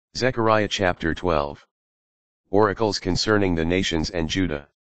Zechariah chapter 12. Oracles concerning the nations and Judah.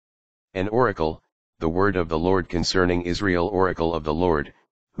 An oracle, the word of the Lord concerning Israel. Oracle of the Lord,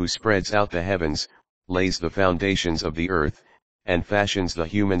 who spreads out the heavens, lays the foundations of the earth, and fashions the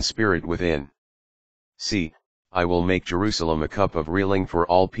human spirit within. See, I will make Jerusalem a cup of reeling for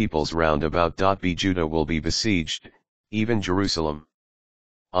all peoples round about. Judah will be besieged, even Jerusalem.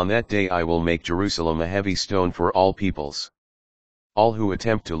 On that day I will make Jerusalem a heavy stone for all peoples. All who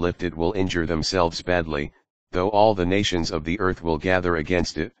attempt to lift it will injure themselves badly, though all the nations of the earth will gather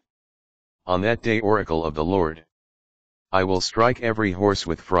against it. On that day, oracle of the Lord, I will strike every horse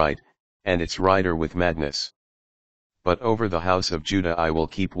with fright, and its rider with madness. But over the house of Judah I will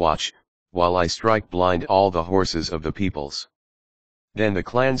keep watch, while I strike blind all the horses of the peoples. Then the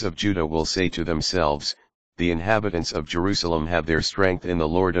clans of Judah will say to themselves, the inhabitants of Jerusalem have their strength in the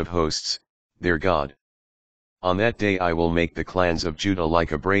Lord of hosts, their God. On that day I will make the clans of Judah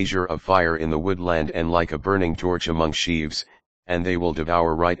like a brazier of fire in the woodland and like a burning torch among sheaves, and they will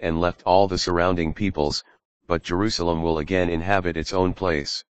devour right and left all the surrounding peoples, but Jerusalem will again inhabit its own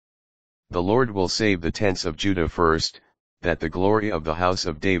place. The Lord will save the tents of Judah first, that the glory of the house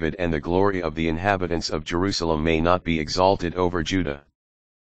of David and the glory of the inhabitants of Jerusalem may not be exalted over Judah.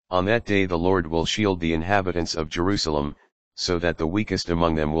 On that day the Lord will shield the inhabitants of Jerusalem, so that the weakest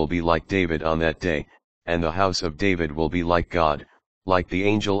among them will be like David on that day, and the house of David will be like God, like the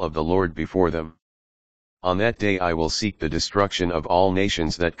angel of the Lord before them. On that day I will seek the destruction of all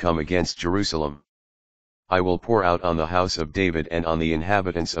nations that come against Jerusalem. I will pour out on the house of David and on the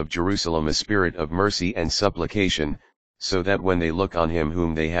inhabitants of Jerusalem a spirit of mercy and supplication, so that when they look on him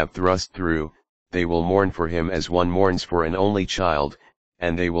whom they have thrust through, they will mourn for him as one mourns for an only child,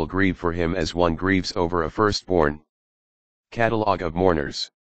 and they will grieve for him as one grieves over a firstborn. Catalogue of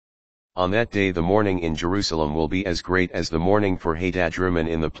mourners. On that day the mourning in Jerusalem will be as great as the mourning for Hadadrimmon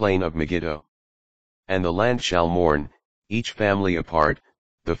in the plain of Megiddo. And the land shall mourn, each family apart,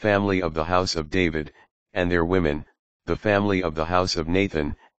 the family of the house of David, and their women, the family of the house of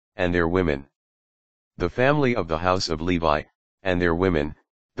Nathan, and their women. The family of the house of Levi, and their women,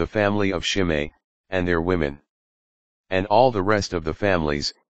 the family of Shimei, and their women. And all the rest of the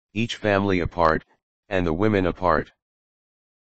families, each family apart, and the women apart.